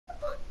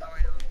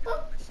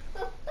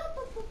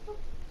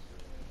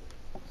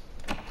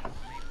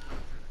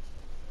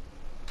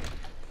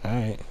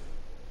Alright.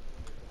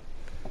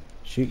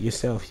 Shoot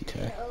yourself, you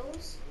tie.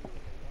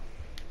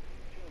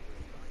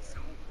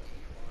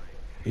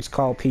 It's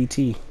called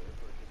PT.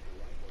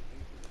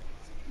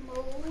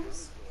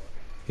 Moles.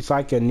 It's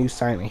like a new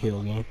Silent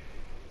Hill game.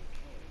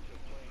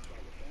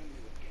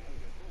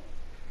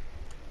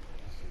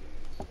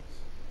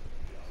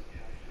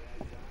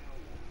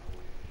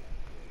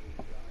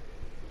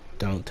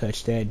 Don't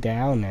touch that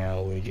down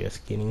now. We're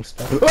just getting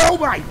started. Oh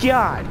my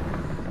god!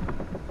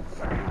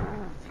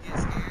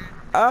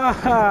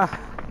 Uh-huh.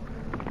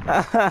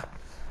 Uh-huh.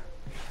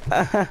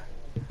 Uh-huh.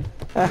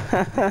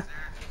 Uh-huh.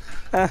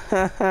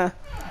 Uh-huh.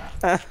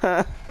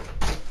 Uh-huh.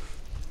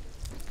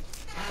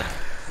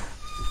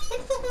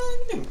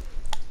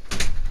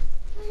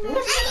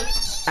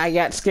 I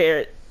got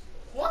scared.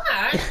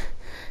 Why?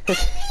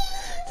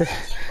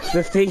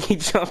 The thing he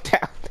jumped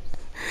out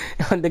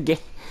on the game.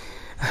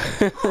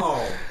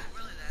 Oh.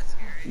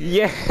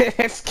 Yeah,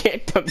 that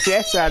scared the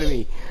mess out of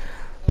me.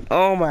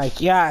 Oh my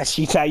gosh,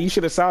 you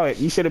should have saw it.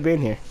 You should have been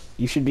here.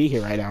 You should be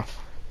here right now.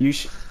 You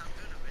should.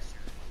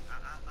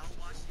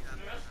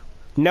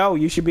 No,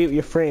 you should be with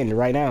your friend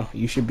right now.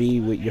 You should be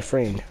with your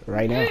friend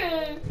right now.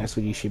 That's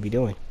what you should be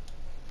doing.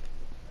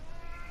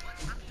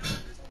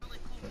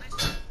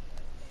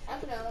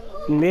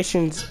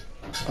 Missions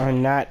are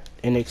not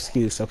an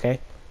excuse, okay?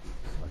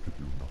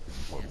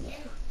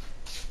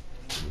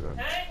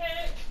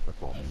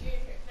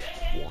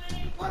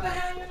 What the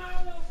hell you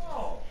know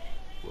for?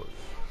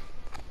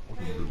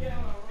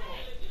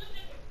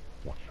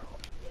 Watch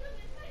out.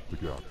 The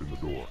gap in the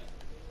door.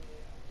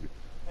 It's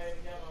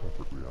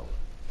perfect reality.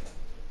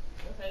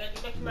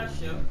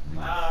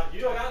 You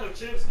don't got no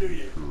chips, do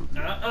you?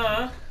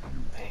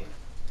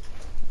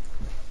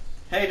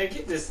 Hey, then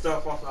get this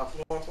stuff off our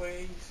floor,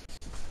 please.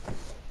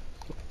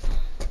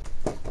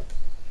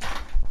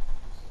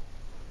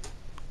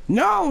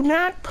 No,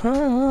 not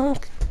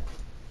punk.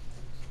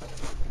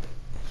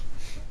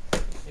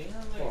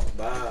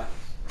 Bye.